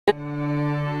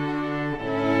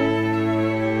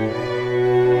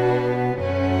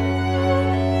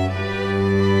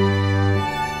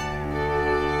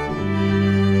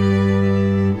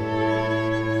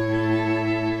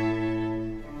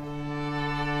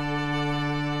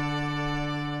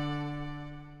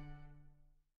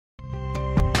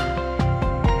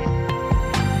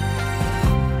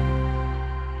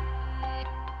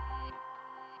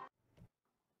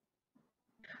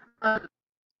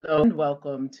and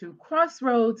welcome to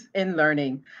Crossroads in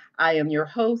Learning. I am your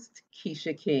host,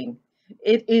 Kecia King.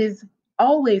 It is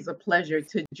always a pleasure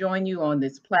to join you on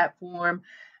this platform.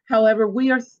 However, we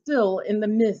are still in the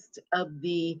midst of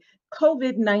the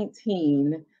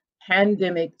COVID-19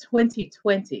 pandemic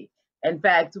 2020. In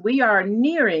fact, we are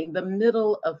nearing the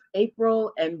middle of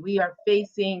April and we are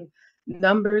facing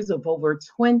numbers of over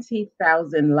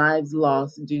 20,000 lives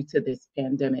lost due to this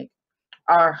pandemic.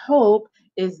 Our hope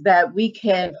is that we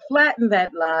can flatten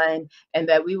that line and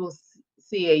that we will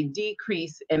see a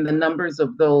decrease in the numbers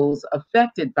of those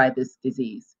affected by this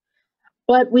disease.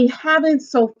 But we haven't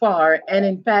so far. And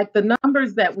in fact, the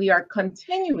numbers that we are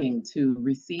continuing to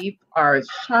receive are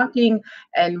shocking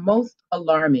and most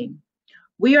alarming.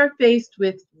 We are faced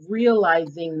with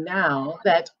realizing now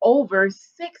that over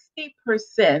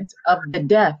 60% of the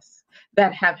deaths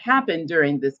that have happened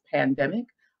during this pandemic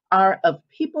are of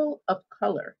people of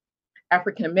color.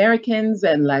 African Americans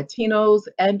and Latinos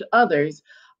and others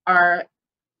are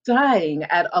dying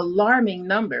at alarming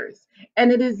numbers.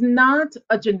 And it is not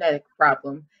a genetic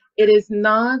problem. It is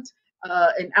not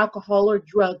an alcohol or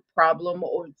drug problem,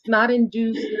 or it's not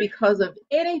induced because of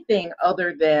anything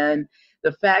other than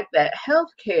the fact that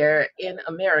healthcare in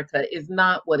America is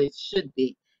not what it should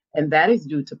be. And that is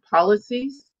due to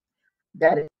policies,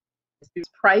 that is due to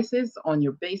prices on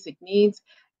your basic needs,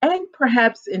 and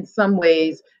perhaps in some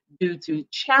ways due to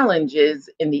challenges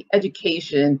in the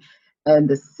education and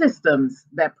the systems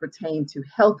that pertain to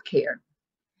healthcare.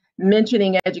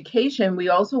 Mentioning education, we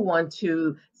also want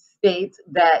to state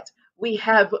that we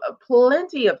have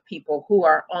plenty of people who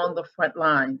are on the front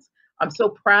lines. I'm so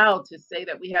proud to say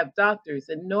that we have doctors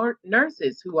and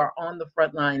nurses who are on the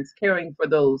front lines caring for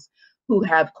those who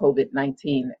have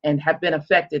COVID-19 and have been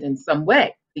affected in some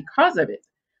way because of it.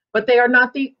 But they are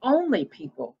not the only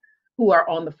people who are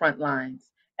on the front lines.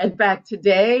 In fact,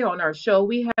 today on our show,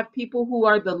 we have people who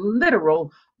are the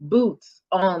literal boots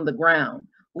on the ground.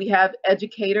 We have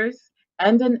educators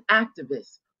and an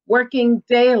activist working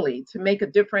daily to make a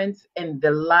difference in the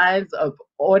lives of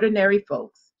ordinary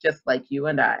folks, just like you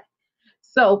and I.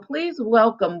 So please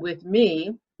welcome with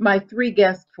me my three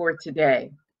guests for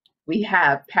today. We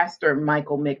have Pastor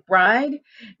Michael McBride,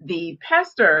 the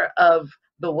pastor of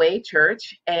the Way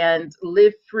Church and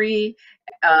Live Free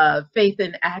Faith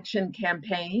in Action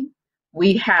campaign.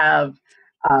 We have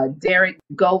Derek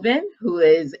Govin, who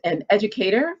is an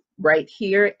educator right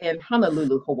here in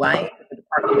Honolulu, Hawaii, at the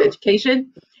Department of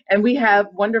Education. And we have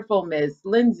wonderful Ms.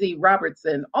 Lindsey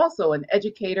Robertson, also an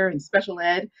educator in special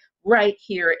ed right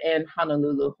here in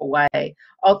Honolulu, Hawaii.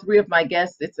 All three of my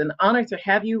guests, it's an honor to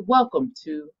have you. Welcome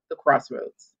to the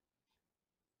Crossroads.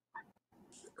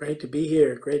 Great to be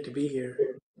here. Great to be here.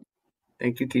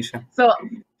 Thank you, Kecia. So,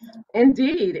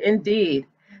 indeed.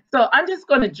 So I'm just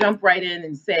going to jump right in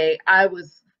and say I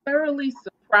was thoroughly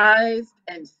surprised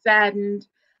and saddened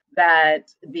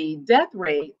that the death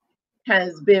rate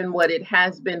has been what it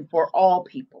has been for all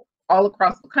people, all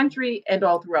across the country and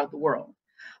all throughout the world.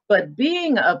 But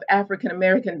being of African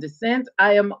American descent,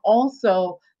 I am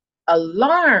also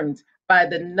alarmed by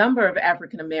the number of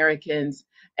African Americans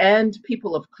and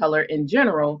people of color in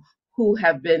general who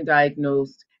have been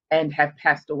diagnosed and have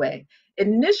passed away.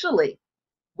 Initially,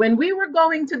 when we were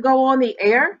going to go on the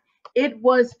air, it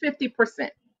was 50%.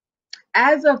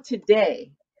 As of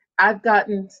today, I've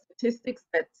gotten statistics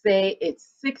that say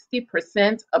it's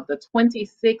 60% of the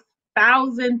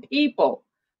 26,000 people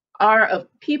are of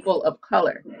people of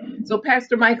color. So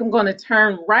Pastor Mike, I'm going to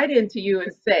turn right into you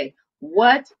and say,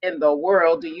 what in the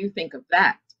world do you think of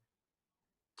that?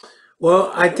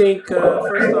 Well, I think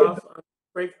first off,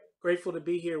 I'm grateful to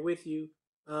be here with you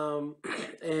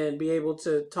and be able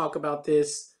to talk about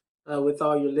this with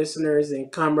all your listeners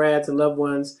and comrades and loved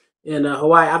ones in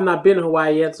Hawaii. I've not been to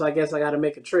Hawaii yet, so I guess I got to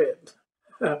make a trip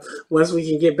once we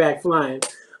can get back flying.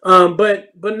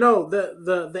 But no,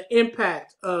 the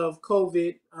impact of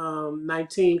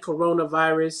COVID-19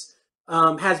 coronavirus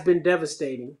has been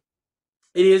devastating.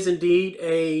 It is indeed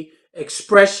a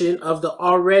expression of the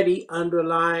already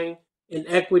underlying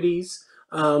inequities,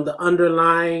 the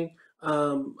underlying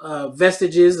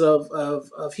vestiges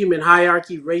of human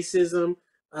hierarchy, racism,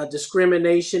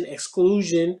 discrimination,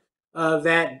 exclusion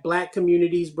that Black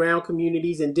communities, brown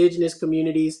communities, indigenous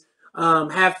communities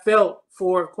have felt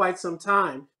for quite some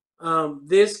time.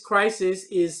 This crisis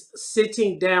is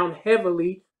sitting down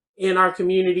heavily in our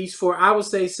communities for, I would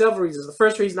say, several reasons. The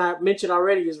first reason I mentioned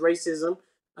already is racism.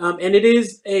 And it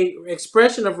is a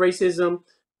expression of racism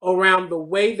around the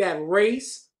way that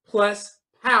race plus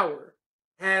power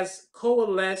has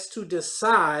coalesced to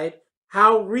decide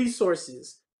how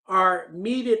resources are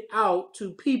meted out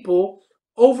to people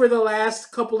over the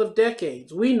last couple of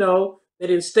decades. We know that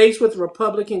in states with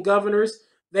Republican governors,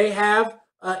 they have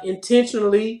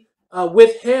intentionally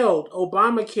withheld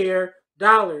Obamacare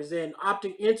dollars and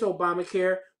opted into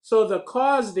Obamacare. So the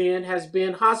cause then has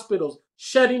been hospitals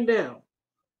shutting down.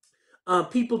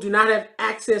 People do not have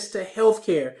access to health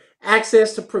care,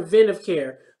 access to preventive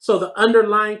care. So the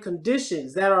underlying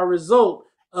conditions that are a result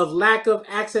of lack of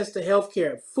access to health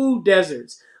care, food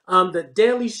deserts, the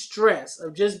daily stress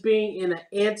of just being in an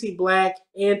anti-Black,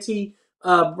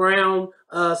 anti-brown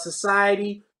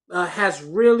society has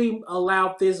really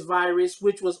allowed this virus,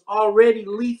 which was already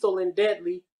lethal and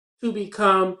deadly, to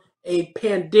become a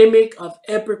pandemic of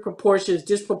epic proportions,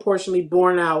 disproportionately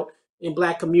borne out in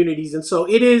Black communities. And so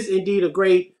it is indeed a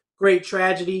great, great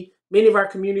tragedy. Many of our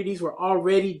communities were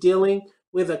already dealing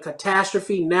with a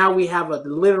catastrophe. Now we have a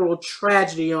literal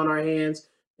tragedy on our hands.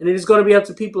 And it is going to be up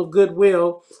to people of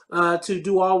goodwill to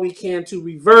do all we can to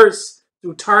reverse,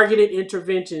 through targeted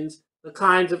interventions, the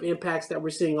kinds of impacts that we're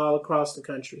seeing all across the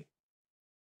country.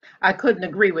 I couldn't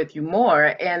agree with you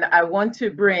more. And I want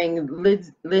to bring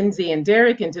Lindsey and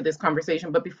Derek into this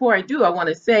conversation. But before I do, I want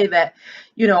to say that,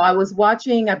 I was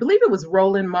watching, I believe it was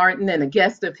Roland Martin and a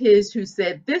guest of his who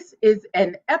said, this is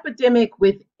an epidemic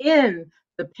within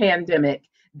the pandemic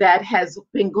that has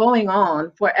been going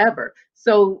on forever.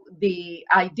 So the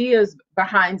ideas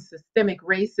behind systemic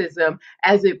racism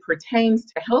as it pertains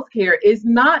to healthcare is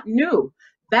not new.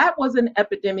 That was an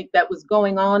epidemic that was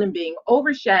going on and being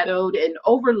overshadowed and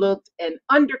overlooked and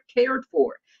undercared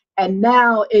for. And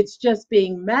now it's just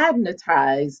being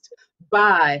magnetized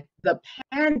by the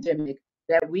pandemic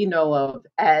that we know of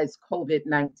as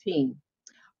COVID-19.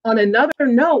 On another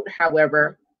note,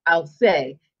 however, I'll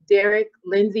say, Derek,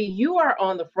 Lindsey, you are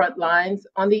on the front lines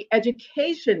on the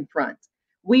education front.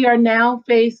 We are now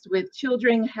faced with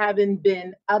children having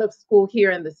been out of school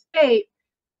here in the state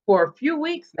for a few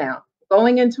weeks now,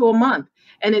 going into a month,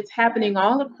 and it's happening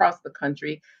all across the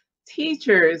country.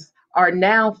 Teachers are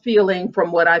now feeling,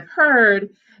 from what I've heard,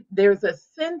 there's a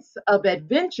sense of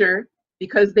adventure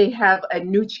because they have a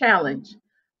new challenge.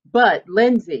 But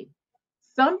Lindsey,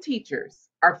 some teachers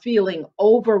are feeling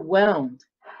overwhelmed.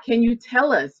 Can you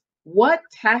tell us what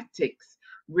tactics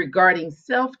regarding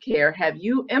self-care have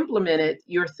you implemented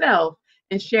yourself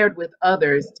and shared with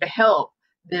others to help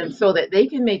them so that they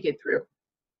can make it through?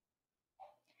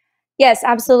 Yes,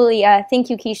 absolutely. Thank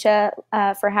you, Kecia,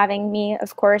 for having me,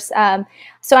 of course.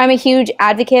 So I'm a huge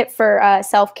advocate for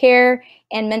self-care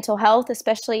and mental health,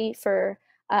 especially for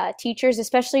teachers,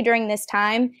 especially during this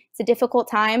time. It's a difficult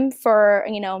time for,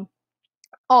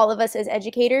 all of us as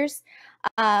educators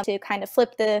to kind of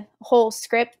flip the whole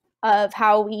script of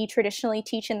how we traditionally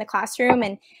teach in the classroom,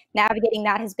 and navigating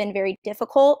that has been very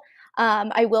difficult.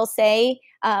 I will say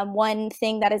one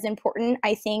thing that is important,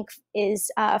 I think, is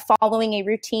following a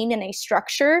routine and a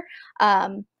structure.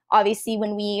 Obviously,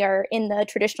 when we are in the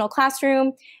traditional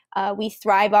classroom, we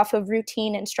thrive off of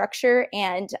routine and structure.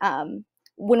 And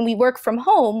when we work from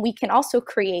home, we can also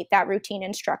create that routine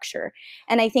and structure.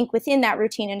 And I think within that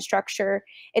routine and structure,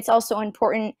 it's also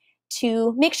important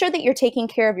to make sure that you're taking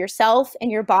care of yourself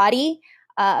and your body,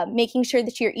 making sure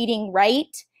that you're eating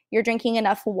right, you're drinking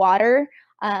enough water.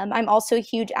 I'm also a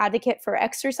huge advocate for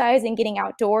exercise and getting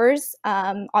outdoors,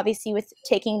 obviously with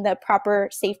taking the proper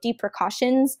safety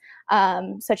precautions,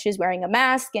 such as wearing a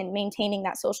mask and maintaining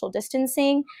that social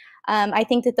distancing. I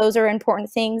think that those are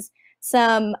important things.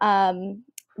 Some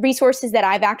resources that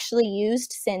I've actually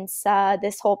used since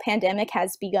this whole pandemic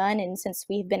has begun and since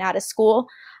we've been out of school,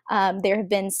 there have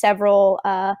been several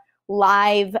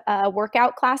live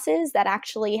workout classes that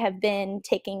actually have been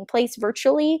taking place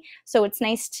virtually. So it's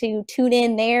nice to tune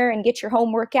in there and get your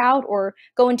home workout, or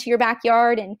go into your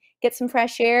backyard and get some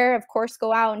fresh air. Of course,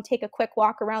 go out and take a quick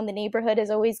walk around the neighborhood is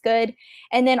always good.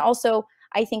 And then also,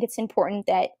 I think it's important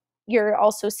that you're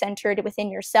also centered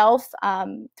within yourself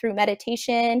through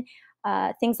meditation.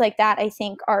 Things like that, I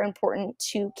think, are important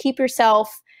to keep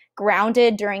yourself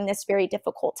grounded during this very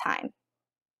difficult time.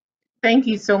 Thank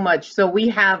you so much. So we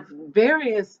have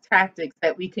various tactics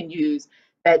that we can use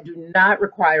that do not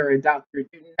require a doctor,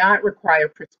 do not require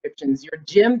prescriptions. Your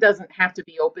gym doesn't have to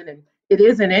be open, and it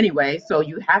isn't anyway, so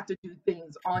you have to do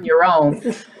things on your own.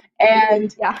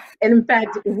 And in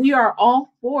fact, we are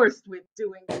all forced with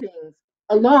doing things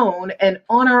alone and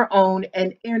on our own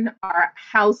and in our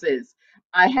houses.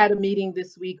 I had a meeting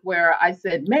this week where I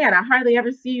said, man, I hardly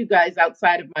ever see you guys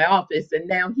outside of my office. And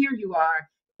now here you are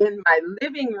in my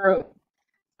living room.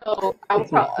 So I'll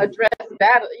address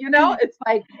that. It's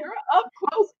like you're up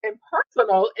close and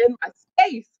personal in my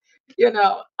space,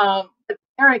 But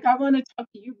Eric, I want to talk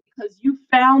to you because you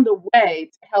found a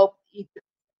way to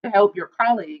help your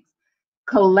colleagues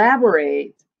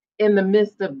collaborate in the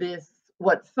midst of this,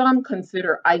 what some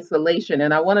consider isolation.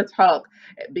 And I want to talk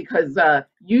because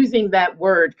using that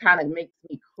word kind of makes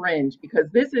me cringe,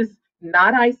 because this is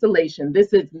not isolation.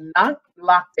 This is not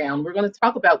lockdown. We're going to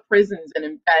talk about prisons. And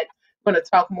in fact, I'm going to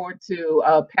talk more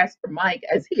to Pastor Mike,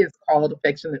 as he is called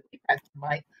affectionately, Pastor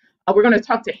Mike. We're going to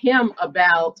talk to him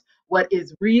about what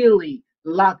is really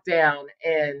lockdown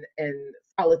and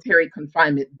solitary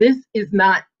confinement. This is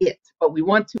not it, but we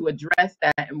want to address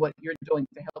that and what you're doing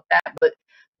to help that. But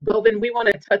Govin, we want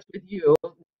to touch with you.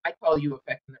 I call you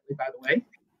affectionately, by the way.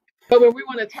 Govin, we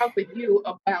want to talk with you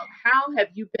about how have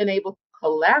you been able to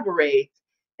collaborate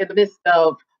in the midst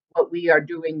of what we are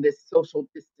doing, this social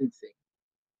distancing.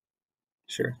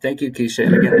 Sure. Thank you, Kecia.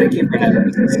 And again, thank you for having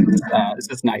us. This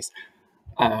is nice.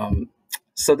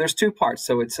 So there's two parts.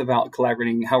 So it's about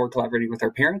collaborating, how we're collaborating with our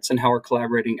parents and how we're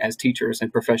collaborating as teachers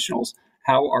and professionals.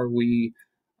 How are we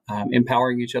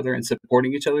empowering each other and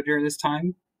supporting each other during this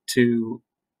time to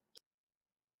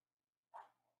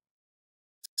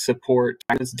support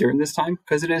us during this time,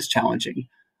 because it is challenging.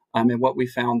 And what we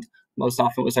found most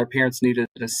often was our parents needed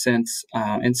a sense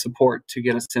and support to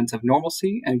get a sense of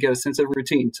normalcy and get a sense of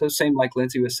routine. So same like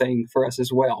Lindsey was saying for us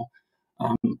as well.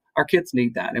 Our kids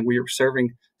need that, and we are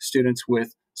serving students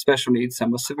with special needs,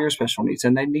 some with severe special needs,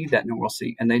 and they need that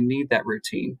normalcy and they need that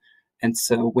routine. And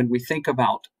so when we think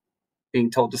about being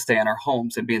told to stay in our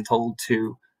homes and being told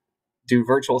to do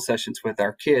virtual sessions with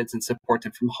our kids and support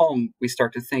them from home, we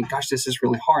start to think, gosh, this is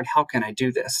really hard. How can I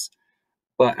do this?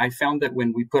 But I found that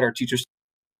when we put our teachers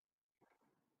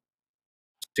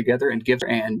together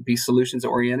and be solutions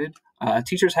oriented,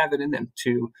 teachers have it in them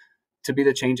to be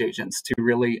the change agents, to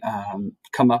really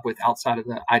come up with outside of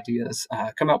the ideas,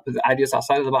 come up with ideas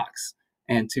outside of the box,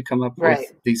 and to come up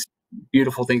with these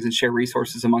beautiful things and share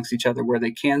resources amongst each other where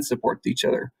they can support each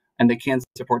other and they can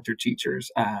support their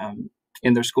teachers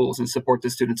in their schools and support the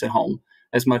students at home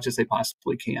as much as they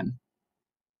possibly can.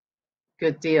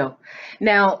 Good deal.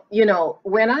 Now,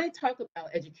 when I talk about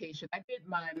education, I did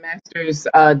my master's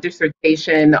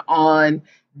dissertation on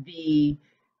the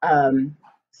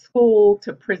school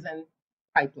to prison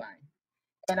pipeline.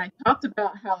 And I talked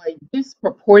about how a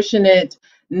disproportionate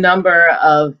number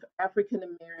of African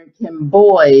American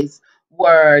boys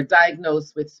were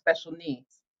diagnosed with special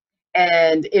needs.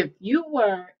 And if you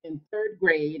were in third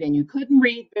grade and you couldn't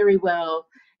read very well,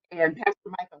 and Pastor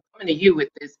Mike, I'm coming to you with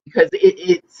this because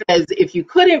it says if you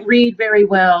couldn't read very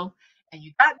well and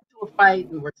you got into a fight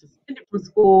and were suspended from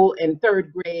school in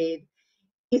third grade,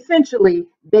 essentially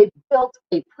they built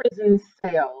a prison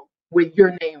cell with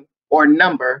your name or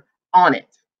number on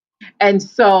it. And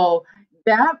so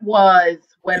that was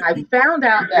when I found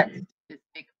out that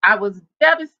statistic, I was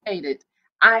devastated.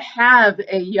 I have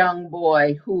a young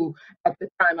boy who, at the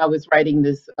time I was writing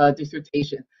this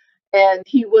dissertation, and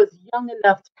he was young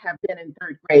enough to have been in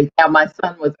third grade. Now, my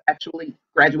son was actually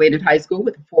graduated high school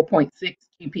with a 4.6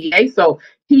 GPA, so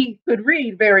he could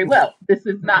read very well. This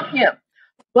is not him.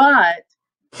 But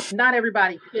not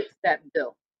everybody fits that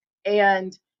bill.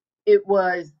 And it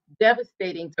was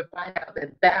devastating to find out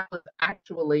that that was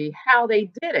actually how they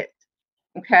did it,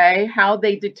 okay? How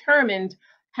they determined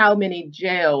how many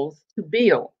jails to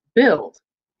build.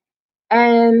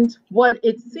 And what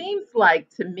it seems like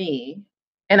to me,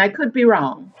 and I could be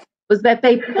wrong, was that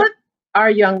they put our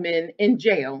young men in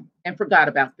jail and forgot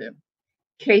about them.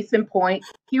 Case in point,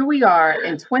 here we are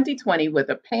in 2020 with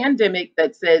a pandemic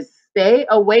that says stay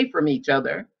away from each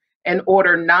other in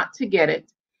order not to get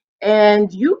it.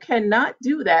 And you cannot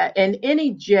do that in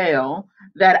any jail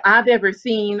that I've ever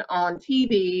seen on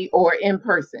TV or in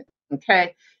person,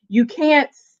 okay? You can't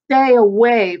stay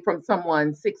away from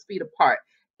someone 6 feet apart.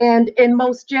 And in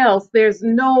most jails, there's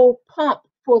no pump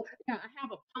for, I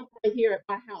have a pump right here at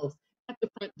my house at the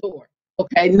front door.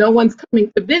 Okay, no one's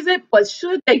coming to visit, but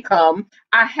should they come,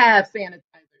 I have sanitizers.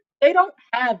 They don't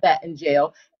have that in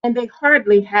jail, and they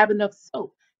hardly have enough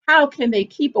soap. How can they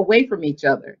keep away from each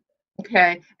other,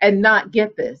 okay, and not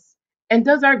get this? And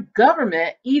does our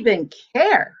government even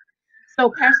care?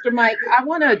 So, Pastor Mike, I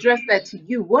want to address that to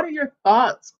you. What are your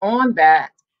thoughts on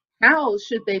that? How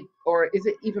should they, or is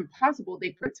it even possible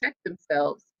they protect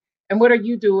themselves? And what are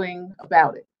you doing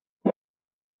about it?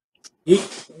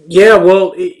 Yeah,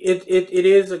 well, it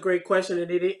is a great question, and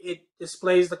it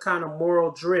displays the kind of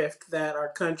moral drift that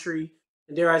our country,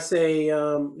 and dare I say,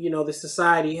 the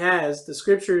society has. The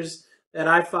scriptures that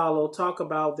I follow talk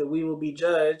about that we will be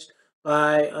judged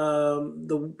by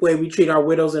the way we treat our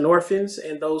widows and orphans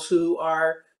and those who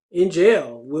are in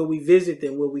jail. Will we visit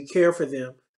them? Will we care for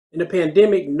them? In a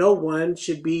pandemic, no one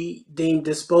should be deemed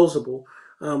disposable.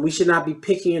 We should not be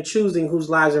picking and choosing whose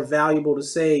lives are valuable to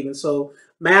save. And so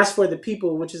Mask for the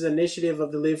People, which is an initiative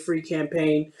of the Live Free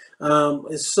campaign,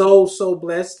 is so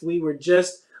blessed. We were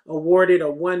just awarded a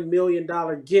 $1 million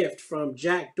gift from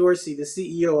Jack Dorsey, the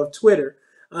CEO of Twitter,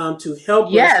 to help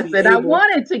us Yes, be and I able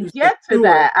wanted to to get to secure.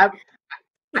 that.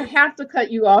 I have to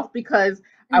cut you off because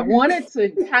I wanted to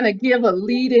kind of give a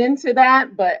lead into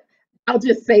that, but I'll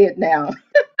just say it now.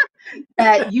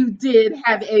 That you did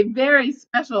have a very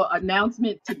special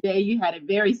announcement today. You had a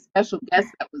very special guest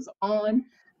that was on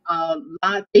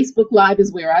live. Facebook Live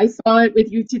is where I saw it with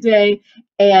you today.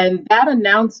 And that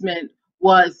announcement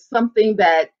was something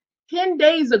that 10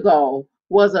 days ago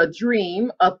was a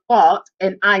dream, a thought,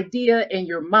 an idea in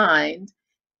your mind.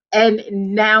 And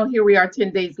now here we are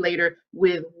 10 days later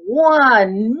with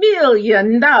 $1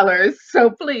 million.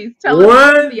 So please tell us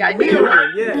where the 1 idea.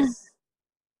 million, yes.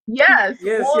 Yes,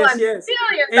 Yes, yes, $1 yes.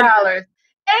 billion. And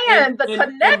And the and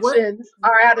what connections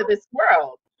are out of this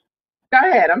world. Go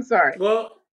ahead. I'm sorry.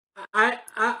 Well,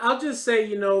 I'll just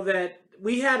say, that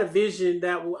we had a vision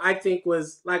that I think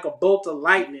was like a bolt of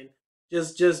lightning,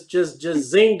 just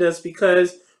zinged us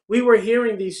because we were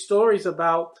hearing these stories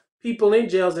about people in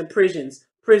jails and prisons,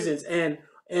 and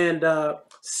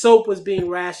soap was being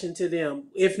rationed to them,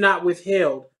 if not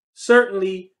withheld.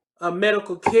 Certainly,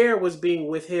 medical care was being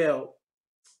withheld.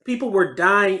 People were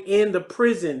dying in the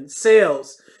prison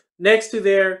cells next to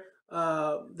their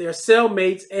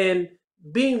cellmates and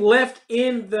being left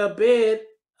in the bed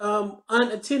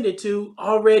unattended to,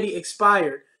 already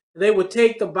expired. They would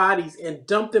take the bodies and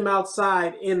dump them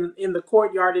outside in the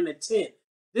courtyard in a tent.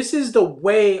 This is the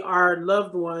way our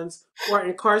loved ones who are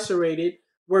incarcerated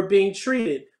were being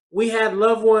treated. We had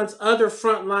loved ones, other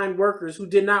frontline workers who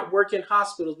did not work in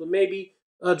hospitals, but maybe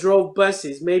drove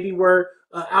buses, maybe were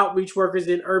outreach workers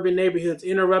in urban neighborhoods,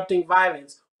 interrupting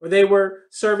violence, or they were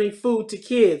serving food to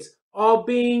kids, all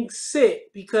being sick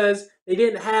because they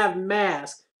didn't have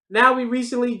masks. Now we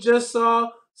recently just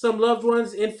saw some loved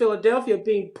ones in Philadelphia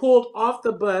being pulled off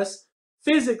the bus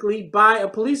physically by a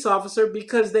police officer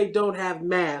because they don't have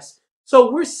masks.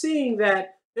 So we're seeing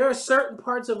that there are certain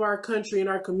parts of our country and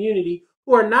our community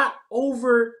who are not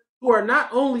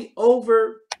only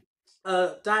over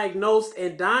diagnosed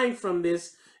and dying from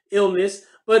this illness,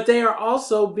 but they are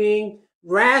also being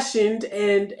rationed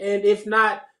and if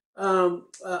not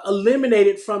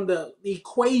eliminated from the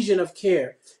equation of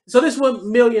care. So this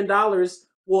 $1 million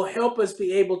will help us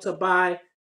be able to buy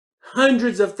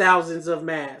hundreds of thousands of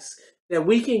masks that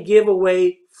we can give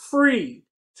away free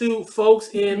to folks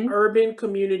in Mm-hmm. urban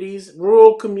communities,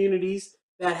 rural communities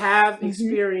that have Mm-hmm.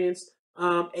 experienced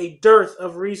a dearth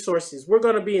of resources. We're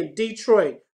going to be in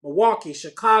Detroit, Milwaukee,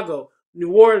 Chicago,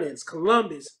 New Orleans,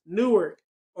 Columbus, Newark,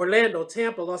 Orlando,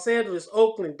 Tampa, Los Angeles,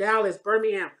 Oakland, Dallas,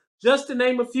 Birmingham, just to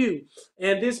name a few.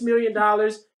 And this $1 million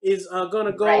is going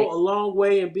to go Right. a long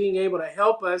way in being able to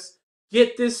help us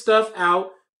get this stuff out,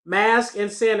 masks and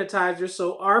sanitizers,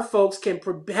 so our folks can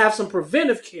have some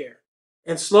preventive care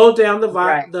and slow down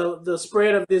Right. the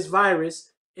spread of this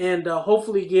virus, and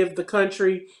hopefully give the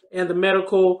country and the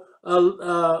medical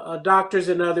doctors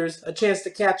and others a chance to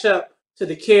catch up to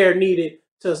the care needed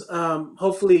to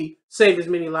hopefully save as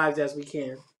many lives as we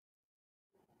can.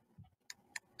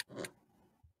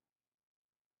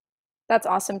 That's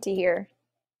awesome to hear.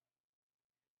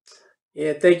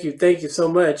 Yeah, thank you so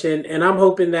much, and I'm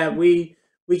hoping that we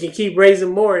can keep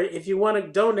raising more. If you want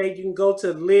to donate, you can go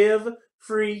to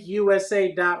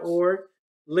livefreeusa.org,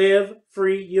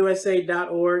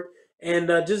 livefreeusa.org, and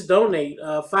just donate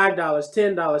 $5,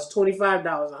 $10,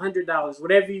 $25, $100,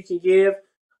 whatever you can give.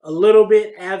 A little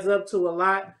bit adds up to a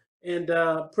lot, and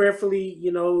prayerfully,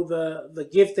 the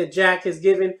gift that Jack has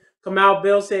given. Kamau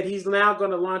Bell said he's now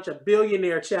going to launch a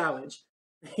billionaire challenge.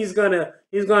 He's gonna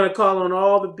call on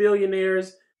all the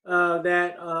billionaires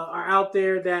that are out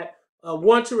there that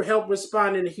want to help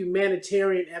respond in a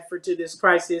humanitarian effort to this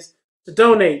crisis to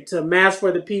donate to Mask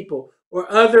for the People or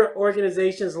other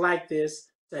organizations like this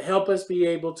to help us be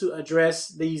able to address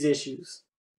these issues.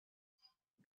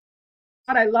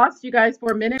 I lost you guys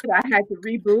for a minute. I had to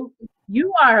reboot.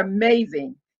 You are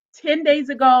amazing. 10 days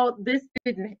ago, this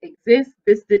didn't exist.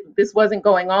 This wasn't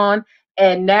going on.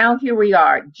 And now here we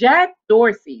are. Jack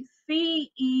Dorsey,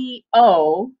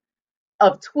 CEO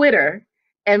of Twitter.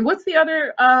 And what's the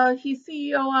other he's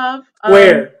CEO of?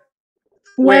 Where?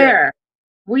 Square.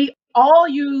 We all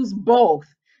use both.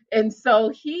 And so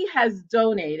he has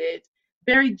donated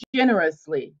very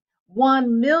generously $1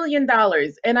 million.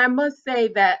 And I must say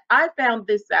that I found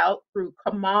this out through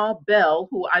Kamal Bell,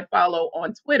 who I follow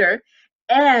on Twitter.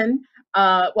 And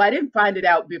I didn't find it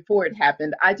out before it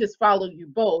happened. I just follow you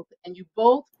both. And you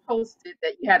both posted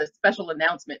that you had a special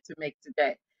announcement to make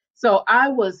today. So I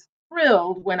was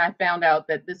thrilled when I found out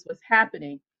that this was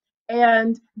happening.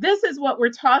 And this is what we're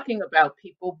talking about,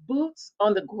 people, boots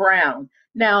on the ground.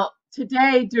 Now,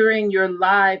 today during your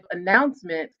live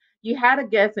announcement, you had a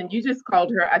guest and you just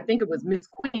called her, I think it was Miss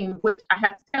Queen, which I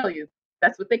have to tell you,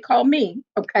 that's what they call me.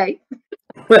 Okay.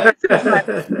 Since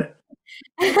my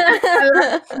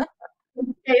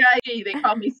KIE, they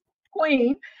call me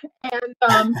Queen. And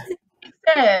she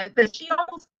said that she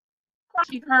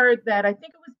heard that I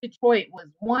think it was Detroit was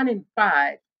 1 in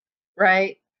 5,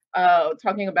 right?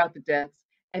 Talking about the deaths.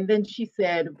 And then she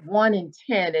said 1 in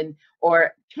 10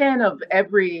 or 10 of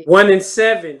every 1 in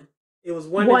 7. It was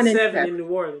one in 1 in 7. in New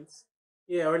Orleans.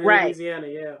 Yeah, or in Right. Louisiana,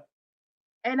 yeah.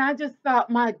 And I just thought,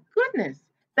 my goodness,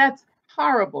 that's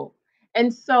horrible.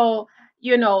 And so,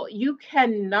 you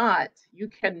cannot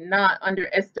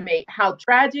underestimate how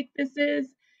tragic this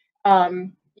is. I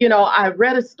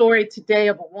read a story today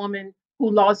of a woman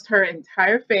who lost her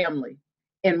entire family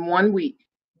in 1 week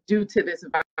due to this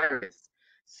virus.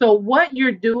 So what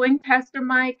you're doing, Pastor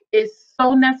Mike, is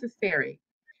so necessary.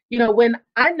 When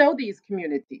I know these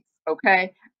communities,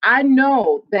 okay, I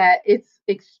know that it's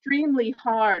extremely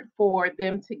hard for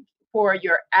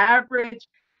your average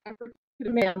African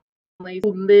families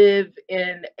who live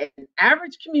in an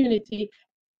average community,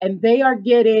 and they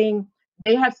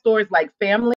have stores like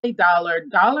Family Dollar,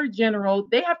 Dollar General.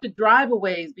 They have to drive a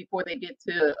ways before they get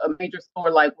to a major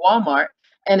store like Walmart,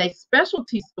 and a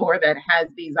specialty store that has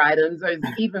these items is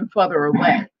even further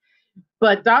away.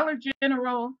 But Dollar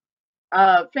General,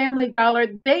 Family Dollar,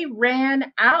 they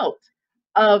ran out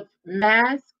of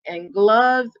masks and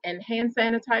gloves and hand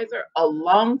sanitizer a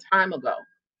long time ago,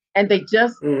 and they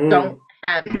just don't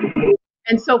have it.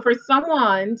 And so for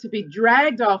someone to be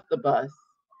dragged off the bus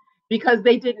because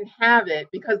they didn't have it,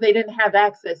 because they didn't have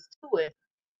access to it,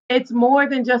 it's more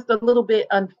than just a little bit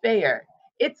unfair.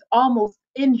 It's almost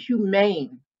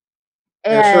inhumane.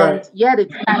 And That's right. yet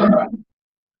it's happening.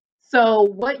 So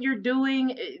what you're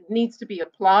doing, it needs to be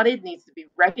applauded, needs to be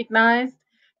recognized.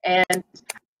 And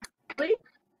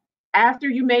after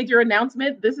you made your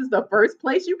announcement, this is the first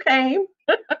place you came.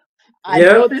 I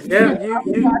know this.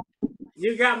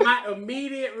 You got my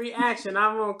immediate reaction.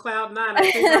 I'm on cloud 9.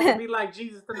 I think I can be like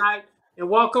Jesus tonight and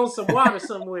walk on some water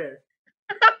somewhere.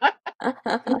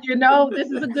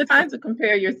 This is a good time to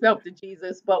compare yourself to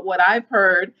Jesus. But what I've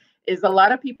heard is a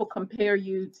lot of people compare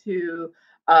you to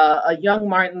a young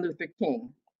Martin Luther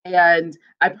King. And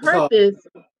I've heard this,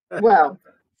 well,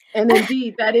 and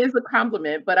indeed that is a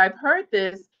compliment, but I've heard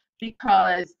this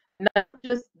because not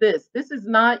just this is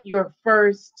not your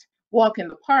first walk in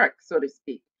the park, so to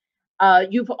speak.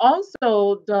 You've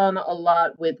also done a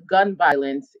lot with gun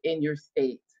violence in your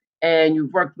state, and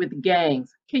you've worked with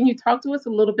gangs. Can you talk to us a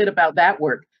little bit about that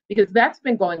work? Because that's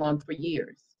been going on for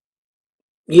years.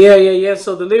 Yeah.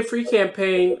 So the Live Free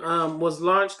campaign was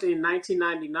launched in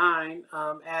 1999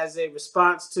 as a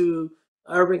response to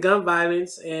urban gun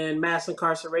violence and mass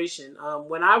incarceration.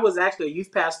 When I was actually a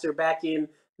youth pastor back in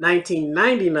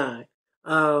 1999,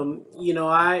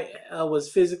 I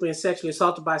was physically and sexually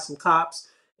assaulted by some cops.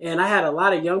 And I had a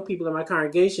lot of young people in my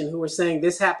congregation who were saying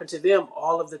this happened to them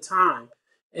all of the time.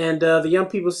 And the young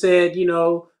people said,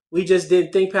 we just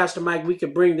didn't think, Pastor Mike, we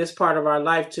could bring this part of our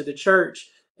life to the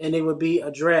church and it would be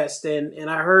addressed. And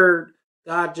I heard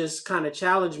God just kind of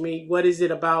challenge me. What is it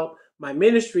about my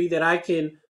ministry that I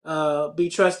can be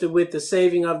trusted with the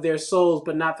saving of their souls,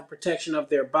 but not the protection of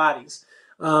their bodies?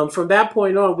 From that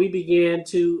point on, we began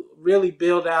to really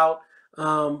build out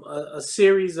a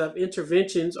series of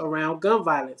interventions around gun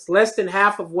violence. Less than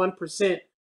half of 1%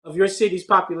 of your city's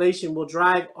population will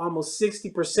drive almost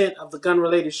 60% of the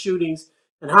gun-related shootings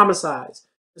and homicides.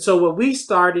 So what we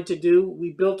started to do,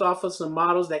 we built off of some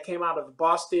models that came out of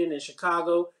Boston and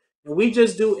Chicago, and we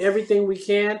just do everything we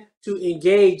can to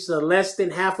engage the less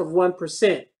than half of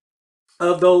 1%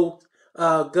 of those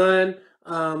gun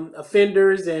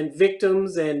offenders and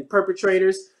victims and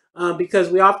perpetrators, because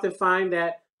we often find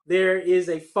that there is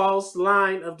a false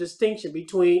line of distinction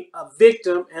between a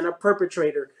victim and a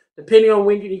perpetrator. Depending on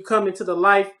when you come into the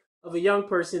life of a young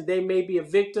person, they may be a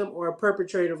victim or a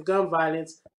perpetrator of gun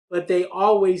violence, but they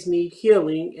always need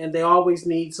healing and they always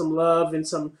need some love and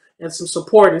some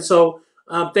support. And so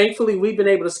thankfully, we've been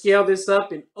able to scale this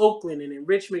up in Oakland and in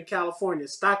Richmond, California,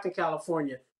 Stockton,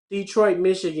 California, Detroit,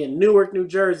 Michigan, Newark, New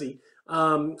Jersey,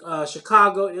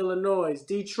 Chicago, Illinois,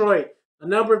 Detroit, a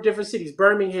number of different cities,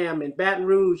 Birmingham and Baton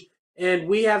Rouge. And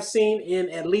we have seen in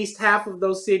at least half of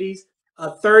those cities a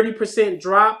 30%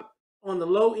 drop on the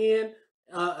low end,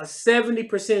 a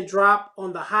 70% drop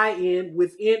on the high end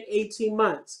within 18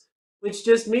 months, which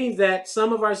just means that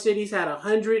some of our cities had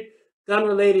 100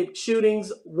 gun-related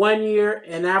shootings 1 year,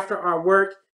 and after our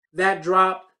work, that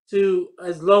dropped to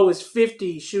as low as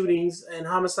 50 shootings and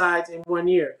homicides in 1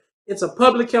 year. It's a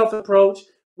public health approach.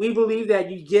 We believe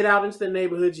that you get out into the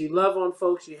neighborhoods, you love on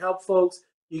folks, you help folks,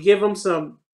 you give them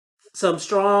some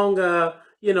strong,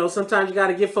 sometimes you got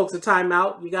to give folks a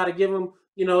timeout. You got to give them,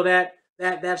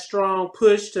 that strong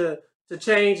push to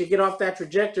change and get off that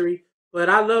trajectory. But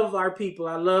I love our people.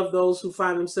 I love those who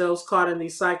find themselves caught in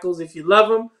these cycles. If you love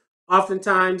them,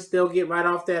 oftentimes they'll get right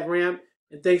off that ramp.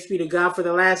 And thanks be to God, for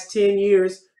the last 10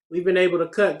 years, we've been able to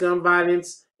cut gun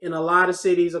violence in a lot of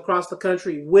cities across the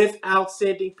country without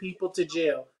sending people to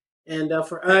jail. And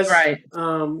for us, Right.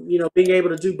 being able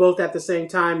to do both at the same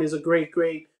time is a great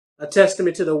a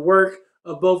testament to the work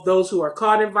of both those who are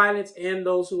caught in violence and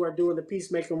those who are doing the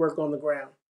peacemaking work on the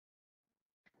ground.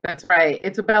 That's right.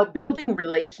 It's about building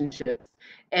relationships.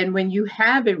 And when you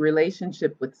have a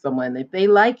relationship with someone, if they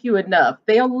like you enough,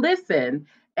 they'll listen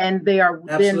and they are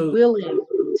then willing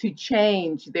to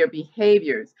change their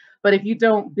behaviors. But if you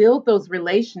don't build those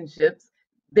relationships,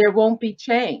 there won't be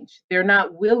change. They're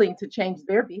not willing to change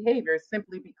their behaviors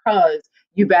simply because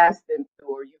you've asked them to,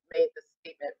 or you've made the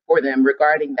statement for them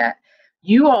regarding that.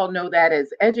 You all know that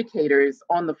as educators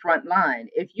on the front line.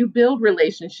 If you build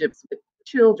relationships with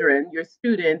children, your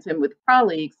students, and with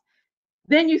colleagues,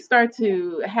 then you start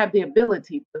to have the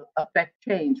ability to affect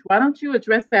change. Why don't you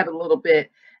address that a little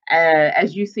bit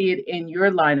as you see it in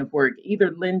your line of work,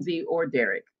 either Lindsey or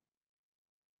Derek?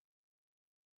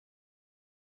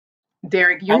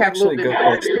 Derek, you have a little bit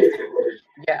more.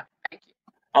 Yeah, thank you.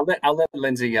 I'll let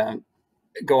Lindsey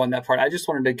go on that part. I just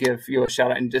wanted to give you a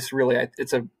shout out, and just really,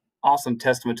 it's an awesome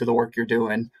testament to the work you're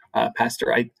doing,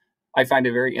 Pastor. I find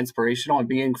it very inspirational, and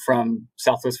being from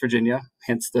Southwest Virginia,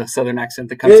 hence the Southern accent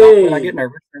that comes out when I get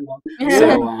nervous.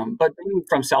 So, but being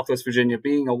from Southwest Virginia,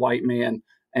 being a white man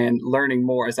and learning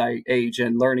more as I age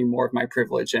and learning more of my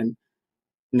privilege and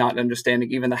not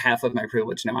understanding even the half of my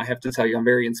privilege now, I have to tell you, I'm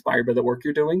very inspired by the work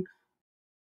you're doing.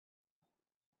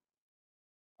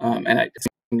 And it's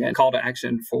a call to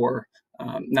action for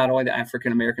not only the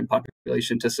African American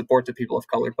population to support the people of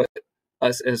color, but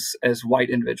us as white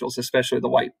individuals, especially the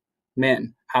white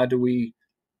men. How do we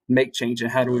make change,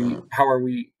 and how are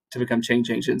we to become change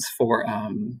agents for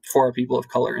our people of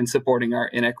color, and supporting our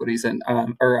inequities and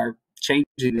or our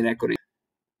changing inequity,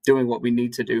 doing what we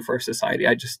need to do for society?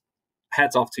 I just,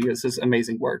 hats off to you. This is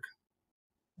amazing work.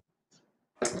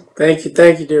 Thank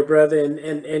you, dear brother.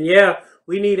 And yeah,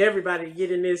 we need everybody to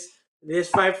get in this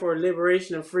fight for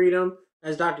liberation and freedom.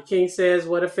 As Dr. King says,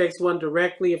 what affects one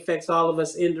directly affects all of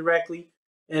us indirectly.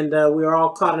 And we are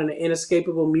all caught in an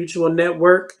inescapable mutual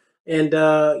network. And,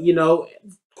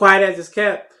 quiet as it's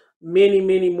kept,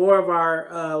 many more of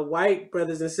our white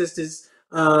brothers and sisters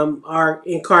are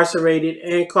incarcerated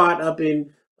and caught up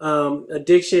in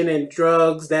addiction and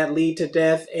drugs that lead to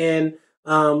death and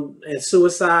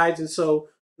suicides. And so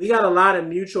we got a lot of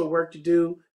mutual work to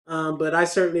do. But I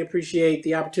certainly appreciate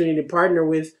the opportunity to partner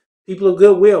with people of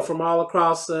goodwill from all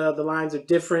across the lines of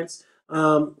difference.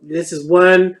 This is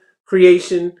one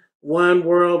creation, one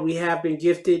world we have been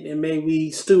gifted, and may we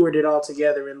steward it all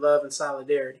together in love and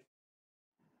solidarity.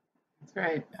 That's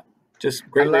right. Just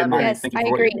greatly admired. Yes, Thank you I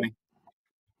for agree. me.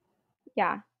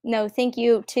 Yeah, no, thank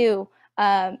you too,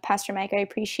 Pastor Mike. I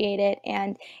appreciate it.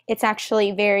 And it's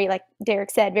actually very, like Derek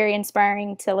said, very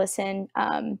inspiring to listen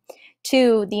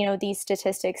to these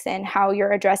statistics and how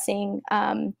you're addressing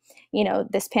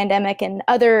this pandemic and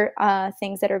other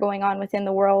things that are going on within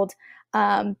the world.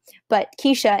 But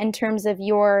Kecia, in terms of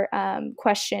your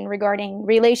question regarding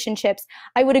relationships,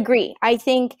 I would agree. I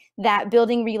think that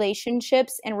building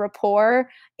relationships and rapport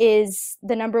is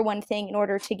the number one thing in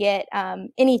order to get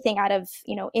anything out of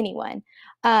anyone.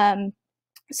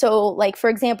 So, like, for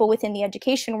example, within the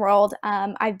education world,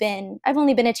 I've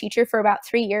only been a teacher for about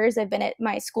 3 years. I've been at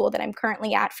my school that I'm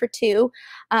currently at for 2.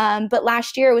 But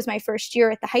last year was my first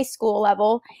year at the high school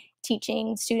level,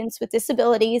 teaching students with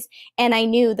disabilities. And I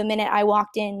knew the minute I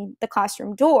walked in the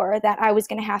classroom door that I was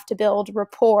going to have to build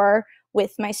rapport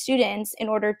with my students in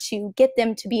order to get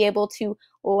them to be able to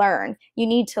learn. You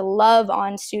need to love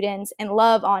on students and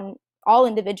love on all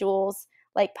individuals.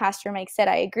 Like Pastor Mike said,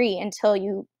 I agree, until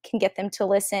you can get them to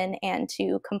listen and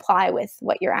to comply with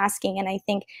what you're asking. And I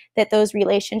think that those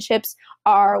relationships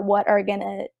are what are going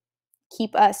to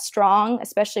keep us strong,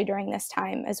 especially during this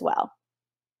time as well.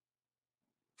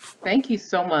 Thank you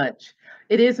so much.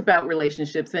 It is about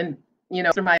relationships. And,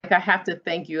 Mr. Mike, I have to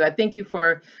thank you. I thank you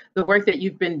for the work that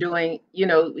you've been doing.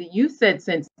 You said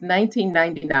since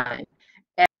 1999.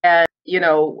 And,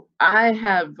 I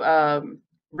have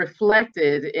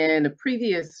reflected in a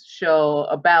previous show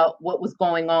about what was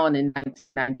going on in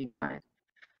 1999.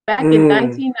 Back in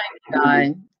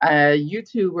 1999, you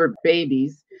two were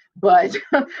babies, but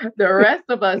the rest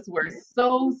of us were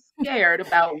so scared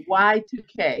about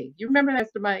Y2K. You remember,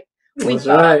 Mr. Mike? We That's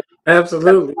thought right.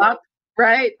 Absolutely. the clock,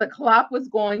 right? The clock was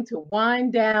going to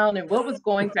wind down, and what was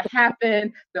going to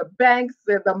happen? The banks,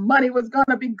 the money was going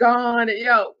to be gone. And,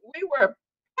 we were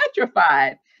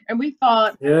petrified, and we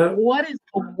thought, what is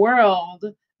the world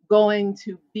going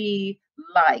to be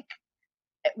like?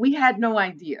 We had no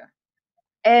idea.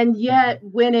 And yet,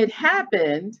 when it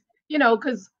happened,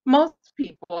 because most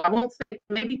people, I won't say,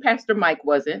 maybe Pastor Mike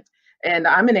wasn't, and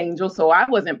I'm an angel, so I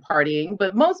wasn't partying,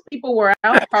 but most people were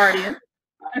out partying,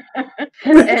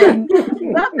 and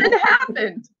nothing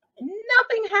happened.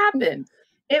 Nothing happened.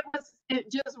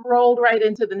 It just rolled right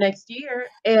into the next year,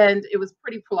 and it was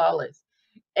pretty flawless.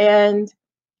 And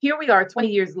here we are 20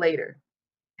 years later,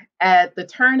 at the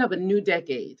turn of a new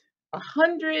decade,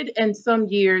 100 and some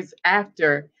years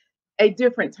after a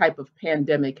different type of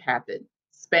pandemic happened,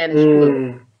 Spanish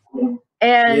flu.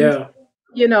 And,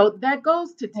 that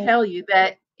goes to tell you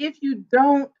that if you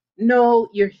don't know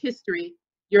your history,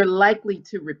 you're likely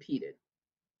to repeat it.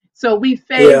 So we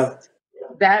faced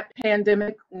that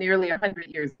pandemic nearly 100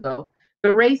 years ago. The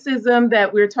racism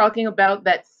that we're talking about,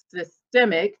 that's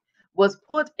systemic, was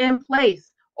put in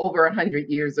place over 100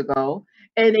 years ago,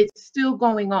 and it's still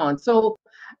going on. So,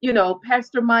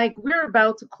 Pastor Mike, we're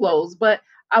about to close, but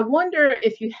I wonder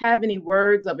if you have any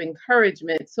words of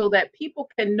encouragement so that people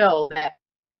can know that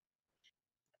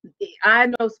I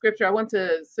know scripture. I went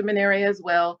to seminary as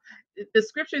well. The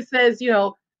scripture says,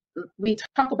 we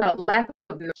talk about lack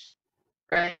of knowledge,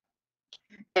 right?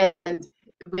 And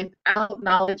without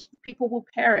knowledge, people will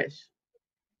perish.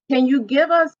 Can you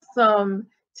give us some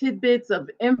tidbits of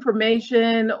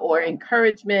information or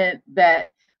encouragement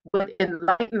that would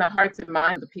enlighten the hearts and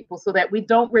minds of people so that we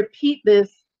don't repeat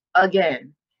this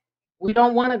again? We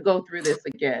don't want to go through this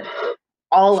again,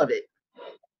 all of it.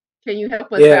 Can you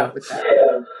help us out with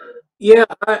that? Yeah,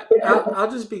 I'll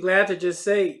just be glad to just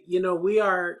say, we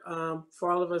are,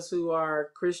 for all of us who are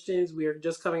Christians, we are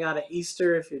just coming out of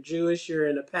Easter. If you're Jewish, you're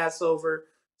in the Passover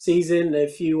season.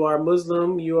 If you are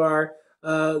Muslim, you are,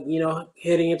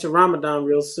 heading into Ramadan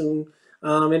real soon.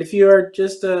 And if you're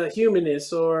just a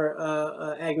humanist or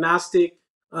agnostic,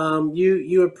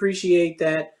 you appreciate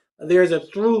that there's a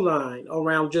through line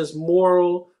around just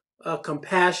moral,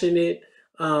 compassionate,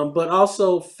 but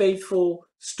also faithful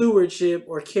stewardship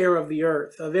or care of the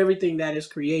earth, of everything that is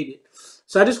created.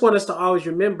 So I just want us to always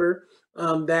remember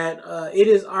that it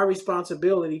is our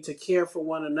responsibility to care for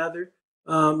one another.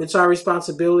 It's our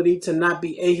responsibility to not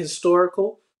be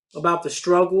ahistorical about the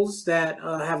struggles that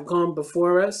have gone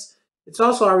before us. It's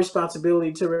also our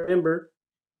responsibility to remember,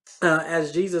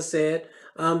 as Jesus said,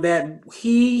 that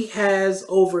he has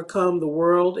overcome the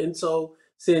world. And so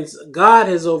since God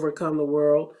has overcome the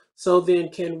world, so then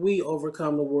can we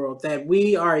overcome the world? That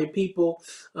we are a people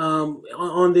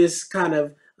on this kind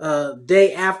of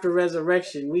day after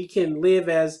resurrection. We can live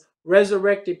as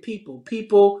resurrected people,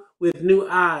 people with new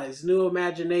eyes, new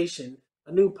imagination,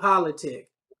 a new politic,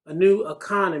 a new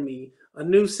economy, a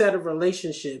new set of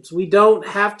relationships. We don't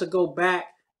have to go back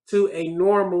to a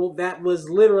normal that was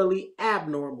literally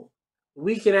abnormal.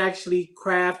 We can actually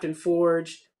craft and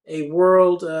forge a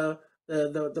world.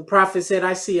 The prophet said,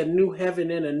 I see a new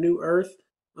heaven and a new earth.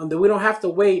 That we don't have to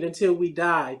wait until we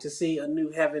die to see a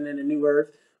new heaven and a new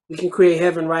earth. We can create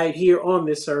heaven right here on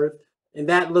this earth. And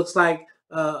that looks like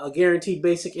a guaranteed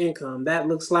basic income. That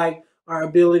looks like our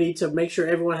ability to make sure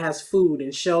everyone has food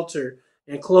and shelter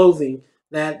and clothing.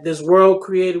 That this world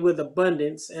created with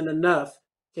abundance and enough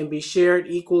can be shared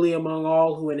equally among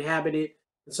all who inhabit it.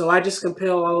 And so I just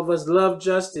compel all of us, love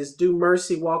justice, do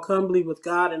mercy, walk humbly with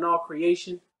God and all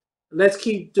creation. Let's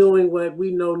keep doing what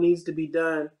we know needs to be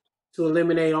done to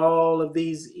eliminate all of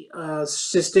these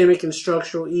systemic and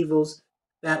structural evils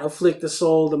that afflict the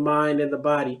soul, the mind, and the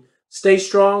body. Stay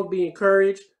strong, be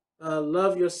encouraged,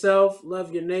 love yourself,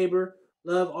 love your neighbor,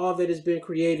 love all that has been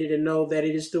created, and know that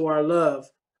it is through our love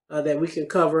that we can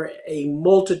cover a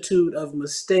multitude of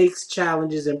mistakes,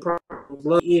 challenges, and problems.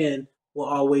 Love in will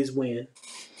always win.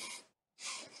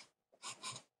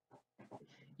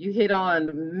 You hit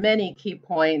on many key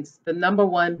points. The number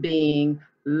one being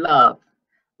love.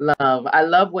 Love. I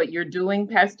love what you're doing,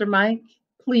 Pastor Mike.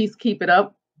 Please keep it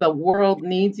up. The world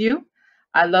needs you.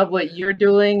 I love what you're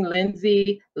doing,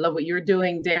 Lindsey. I love what you're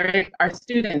doing, Derek. Our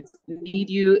students need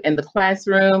you in the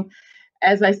classroom.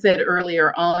 As I said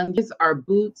earlier on, these are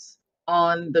boots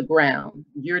on the ground.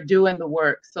 You're doing the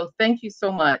work. So thank you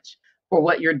so much for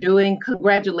what you're doing.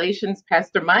 Congratulations,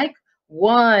 Pastor Mike.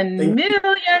 $1 million.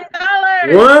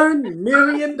 $1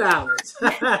 million.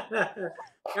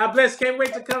 God bless. Can't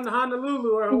wait to come to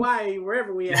Honolulu or Hawaii,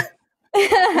 wherever we at.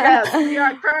 Yes, we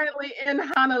are currently in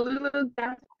Honolulu,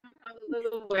 downtown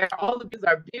Honolulu, where all the views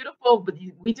are beautiful, but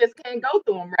we just can't go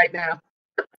through them right now.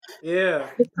 Yeah.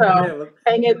 So Yeah.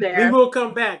 hang in there. We will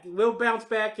come back. We'll bounce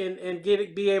back and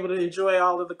be able to enjoy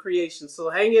all of the creation. So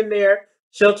hang in there,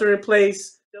 shelter in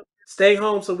place, stay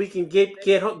home so we can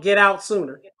get out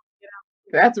sooner.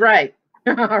 That's right.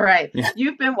 All right. Yeah.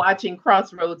 You've been watching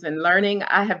Crossroads and Learning.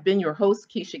 I have been your host,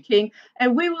 Kecia King,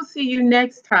 and we will see you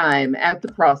next time at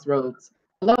the Crossroads.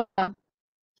 Aloha.